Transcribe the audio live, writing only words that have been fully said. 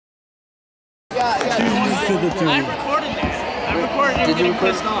recorded that. I recorded you getting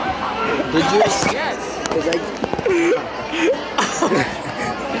pissed off. Did you? Yes.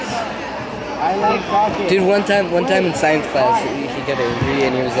 Dude, one time in science class, he got angry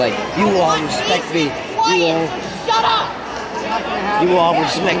and he was like, "You all respect me. Shut up! You all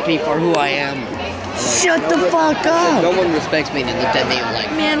respect me for who I am." Shut the fuck up! No one respects me. And they looked at me and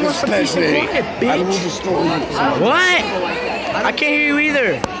like, Man, respect me. I will destroy you. What? I can't hear you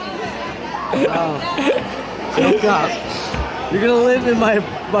either. Look up. You're gonna live in my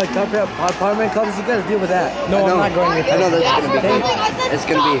apartment complex. You gotta deal with that. No, I'm not going to. I know that's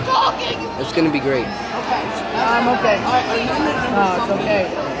gonna be great. It's gonna be great. Okay. I'm okay. No, it's okay.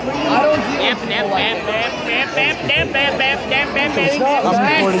 I don't deal with people like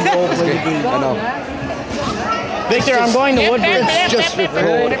I know. Victor, I'm going to Woodbridge. It's just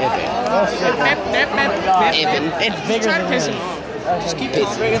record. It's bigger than this. Just keep it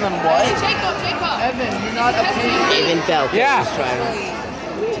bigger than what? Jacob. Evan, you're not a pig. Even Falcon Yeah. is trying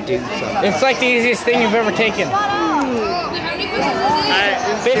to do something. It's like the easiest thing you've ever taken.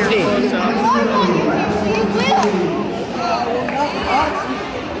 50.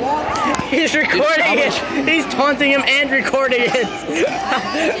 He's recording it. He's taunting him and recording it.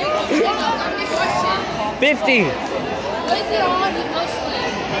 50.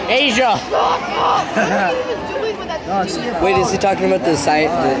 Asia. Wait, is he talking about the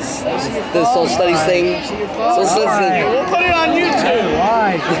science, the social studies thing? Social studies thing. We'll put it on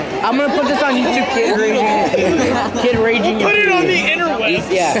YouTube. I'm gonna put this on YouTube. Kid raging. Put it on the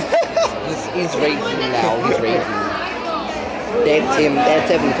interwebs. He's raging now. He's raging. That's him. That's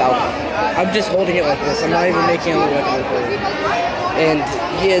Evan Falcon. I'm just holding it like this. I'm not even making it look like it. And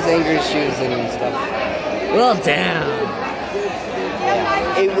he has anger issues and stuff. Well, damn.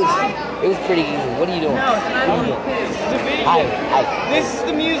 It was pretty easy. What are you doing? No, it's not on the video. Hi. This is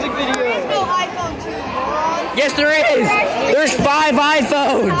the music video. There's no iPhone 2, moron. Yes, there is. There's 5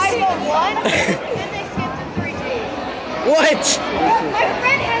 iPhones. iPhone 1, then they skipped to 3G. What? My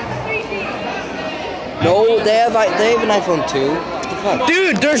friend has the 3G. No, they have an iPhone 2.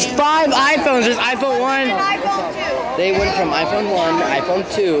 Dude, there's 5 iPhones. There's iPhone 1. An iPhone 2. They went from iPhone 1, iPhone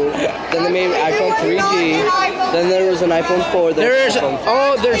 2, then they made iPhone 3G, then there was an iPhone 4. There's 5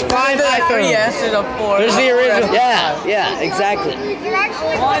 iPhones. Yes, and a 4. There's the original. Yeah, exactly. You're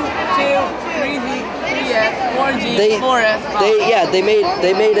actually 1, 2, 3G, 3S, 4G, They 4S. they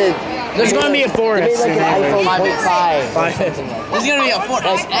made a. There's gonna be a 4S. They made like an iPhone 0.5. There's gonna be a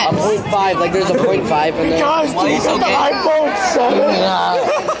 4S. A 0.5, like there's a 0.5 in there. Guys, Why is okay? iPhone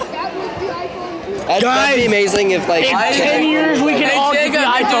 7. That'd be amazing if like In 10 years we can all get the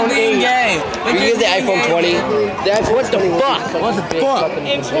iPhone 8. we get the iPhone 20. The iPhone What the fuck? What the fuck?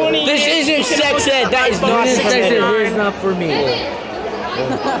 In 20 This years, isn't sex ed. That is not sex ed. It's not for me.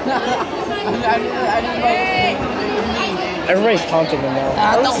 Everybody's taunting him now.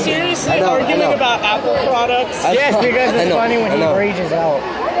 Are we seriously I know. arguing about Apple products? Yes, because it's funny when he rages out.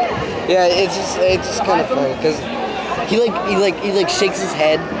 Yeah, it's just kind of funny because he shakes his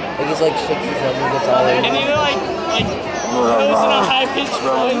head, like he's like shakes his head and gets all And he like goes in a high pitched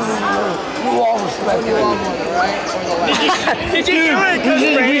voice. You all respect me. Did you do it? Because We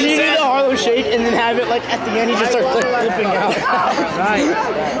should Brandon do the said. Harlem Shake and then have it like at the end he just starts like flipping out.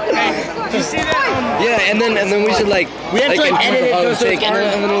 Did you see that? Yeah, and then we should like We have to, like, edit it so shake, and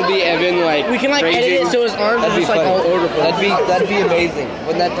then it'll be Evan like We can like edit raging. it so his arms are That'd be just like funny. all over the place. That'd be amazing.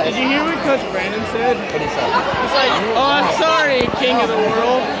 Wouldn't that Did you hear what Coach Brandon said? What he said? He's like, oh, I'm sorry, king of the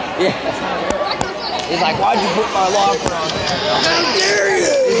world. Yeah. He's like, why'd you put my locker on there? How dare you?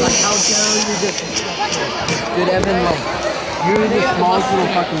 He's like, how dare you do this? Dude, Evan, like, you're the smallest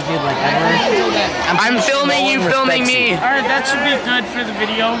little fucking kid, like, ever. I'm filming you, filming me. All right, that should be good for the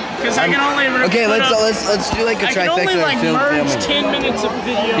video because I can only Okay, let's do like a I can only trifecta like of merge filming. 10 minutes of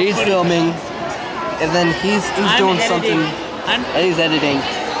video. He's footage. filming, and then he's I'm doing editing. something, I'm and he's editing.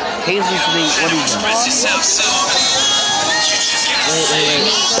 He's listening. What are you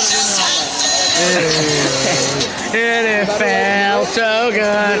doing? And it felt so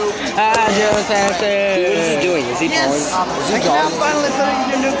good. I just have to. What is he doing? Is he drawing? Is he drawing? finally putting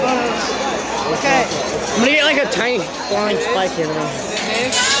your new photos. Okay. I'm gonna get like a tiny flying spike here.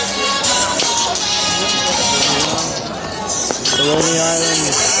 The Lonely Island.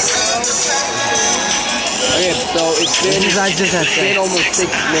 Okay, so it's been almost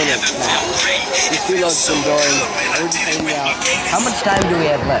 6 minutes now. These two loves enjoying. We're just hanging out. How much time do we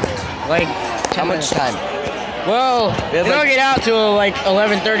have left? Like, How much time? well, We have we don't like- get out till like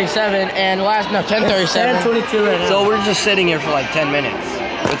 11:37 and 10:37. 10:22 right now. So we're just sitting here for like 10 minutes.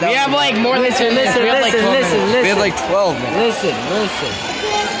 We have like more than 10 minutes. listen, We have like 12 minutes. We have like 12 minutes. Listen.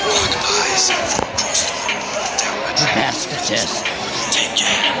 Pass the test. Okay,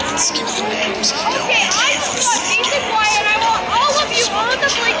 I'm decent quiet. I want all of you on the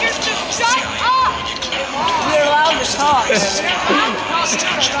bleachers to shut up. You're allowed to talk. Listen.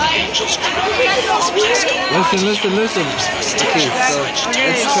 Okay, so it's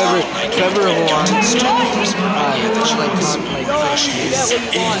Trevor Horn. He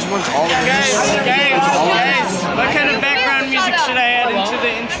just wants all of Guys, what kind of background music should I add into the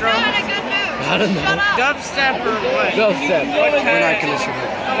intro? I don't know. Dubstep or what? Dubstep. What We're kind not of, gonna shoot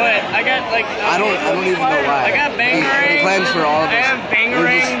it. what? I got like... I don't even know why. I got He Bangarang. plans for all of us. I have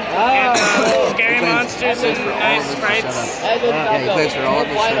Bangarang and Scary Monsters and Nice Sprites. Yeah, he plans for all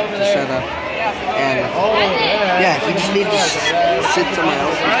of us to shut up. And yeah, he just needs to sit somewhere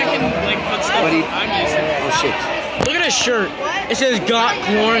else. Or I can like put stuff But he, on music. oh shit. Look at his shirt. It says "Got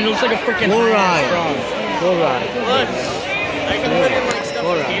Corn." It looks like a freaking Look. Look, I can put in like stuff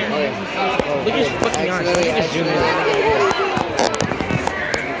in here. Look at his fucking arms. Look at his zoom in.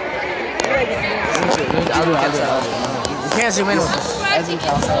 You can't zoom in with this.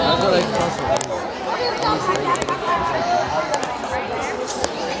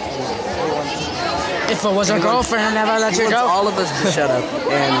 If I was a girlfriend, I'd never let He you wants go. all of us to shut up,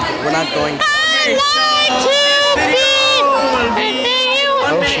 and we're not going to.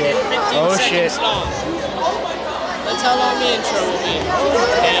 Oh shit. Oh shit. That's how long the intro will be.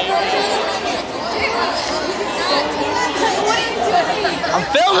 I'm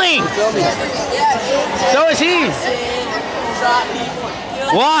filming! So is he!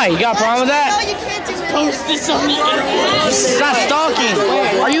 Why? You got a problem with that? Post this on the internet. It's not stalking.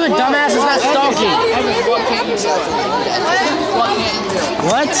 Are you a dumbass? It's not stalking.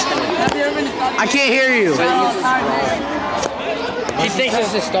 What? I can't hear you. He thinks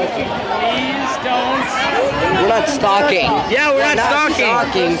this is stalking. Please don't. We're not stalking. Yeah, we're not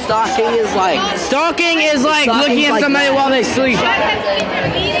stalking. Stalking is like. Stalking is like Stalking's looking at like somebody that. while they sleep.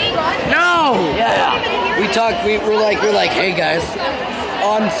 No! Yeah. We're like, hey guys,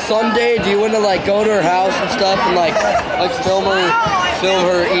 on Sunday, do you want to like go to her house and stuff and like film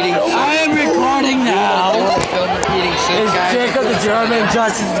her eating? I am recording now. You want to film her eating soup, It's guys? Jacob the German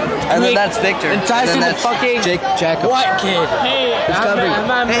just And then that's Victor. And Tyson the fucking Jacob. what kid? Hey, It's covering.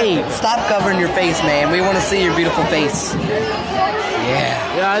 Hey, stop covering your face, man. We want to see your beautiful face. Yeah.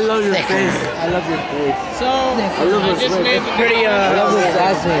 Yeah, I love your Thick. face. I love your face. so I just made the Pretty I love this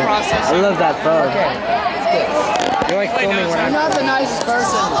accent. process. I love that phone. You're like filming when I'm not the nicest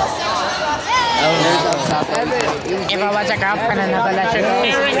person. If I was a girlfriend, I never let you go.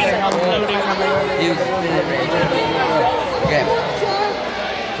 Sharing and uploading. Okay.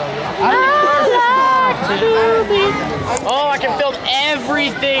 Oh, I can film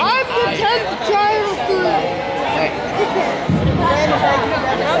everything. I'm the 10th child.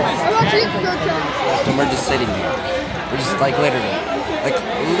 And we're just sitting here. We're just like literally.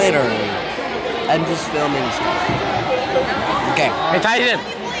 I'm just filming stuff. Okay. Hey Tyson,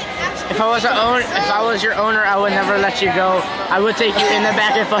 if I was your owner, I would never let you go. I would take you in the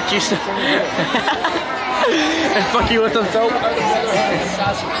back and fuck you and fuck you with some soap.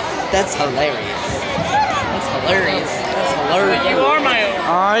 That's hilarious. You are my own.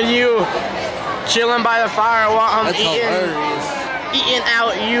 Are you chilling by the fire while I'm That's hilarious. eating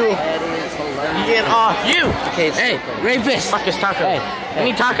out you, That is hilarious. eating off you? Okay, Hey, rapist. Fuck is taco. I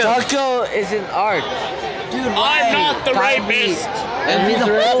need tacos. Taco isn't art. Dude, I'm not the rapist. It'd be the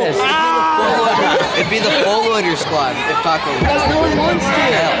rapist. It'd be the full Loiter squad if Taco was. No one wants to.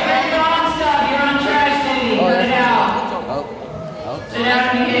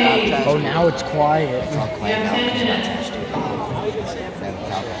 Oh, now it's quiet. It's all quiet now because we're not trash, dude. Then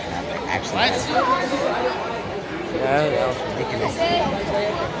Taco can have it. Actually,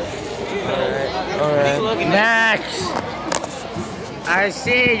 Alright. Max! I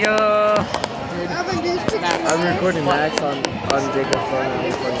see you! I'm recording Max on Jacob's phone. I'm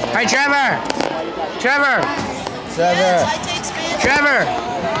recording Max. Hey, Trevor! Trevor! Trevor!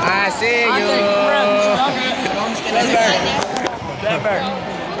 I see you! Trevor!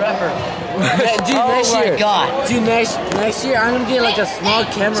 Dude, next year. God. Dude, next year I'm gonna get like a small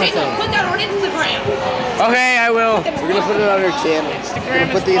camera thing. Put that on Instagram. Okay, I will. We're gonna put it on our channel. We're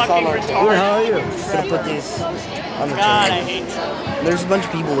gonna put these on our channel. Good, how are you? We're gonna put these on the God, I channel. hate you. There's a bunch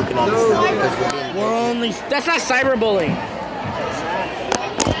of people looking at us now because we're being. We're only. That's not cyberbullying.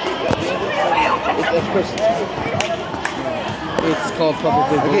 Of course. It's called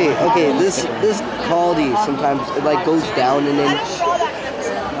public. Okay. This quality sometimes it like goes down an inch.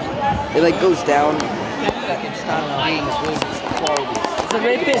 It like goes down. Like it's not being good quality. it's a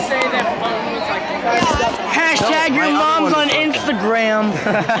rapist. Say that phone was like. Hashtag your mom's on Instagram.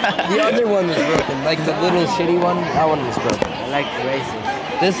 The other one was broken, like the little shitty one. That one was broken. I like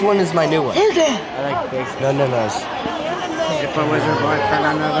racist. This one is my new one. I like racist. No. If I was your boyfriend,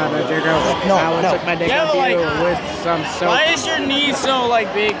 I never let you go. I would suck my dick Yeah, up like- you with some soap. Why is your knee so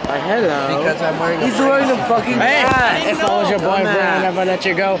like big? Hello. Because I'm wearing. He's wearing a fucking. Hey, hat. if I was your boyfriend, I'd never let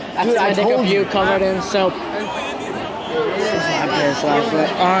you go. I Dude, suck I my dick told up you you. covered in soap.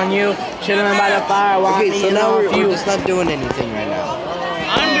 On you, chilling by the fire, while Okay, so now off we're you. just not doing anything right now.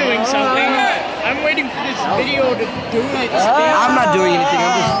 I'm doing something. I'm waiting for this video to do it. I'm not doing anything.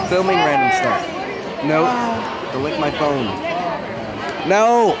 I'm just filming random stuff. No. Don't lick my phone.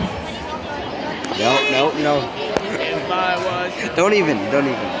 No. No. If I was. Don't even.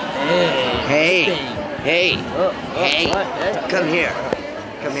 Hey. Come here.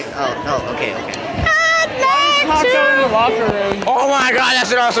 Oh, okay. Taco in the locker room. Oh my god,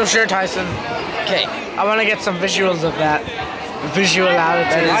 that's an awesome shirt, Tyson. Okay. I want to get some visuals of that. Visuality.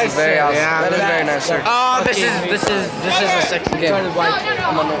 That is very awesome. Yeah, That is very nice, sir. Oh, this is a sexy game.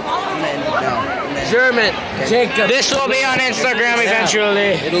 German. Jacob. This will be on Instagram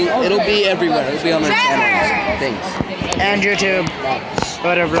eventually. It'll be everywhere. It'll be on our channels. Things. And YouTube.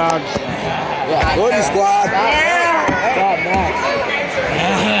 Loiter vlogs. Loiter squad.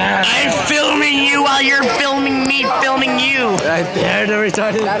 I'm filming you while you're filming me, filming you. Right there, the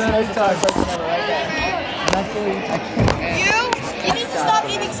retarded. You need to stop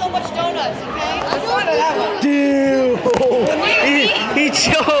eating so much donuts, okay? Dude. He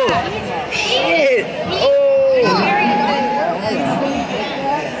choked. Shit.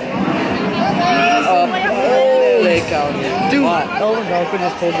 Dude, Elvin Velcro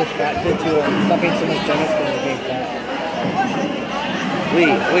just told this fat kid to stop eating so much donuts because he's being fat.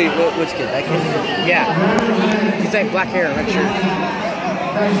 Wait, which kid? That kid? Yeah. He's like black hair, red shirt.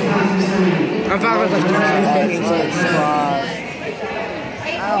 I'm talking about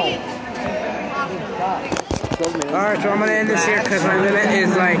Alright, so I'm gonna end this here because my limit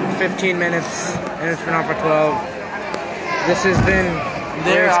is like 15 minutes and it's been on for 12. This has been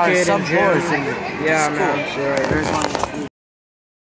There Rich are Kid some and Jim. floors in Yeah, school. man, I'm sure. There's one.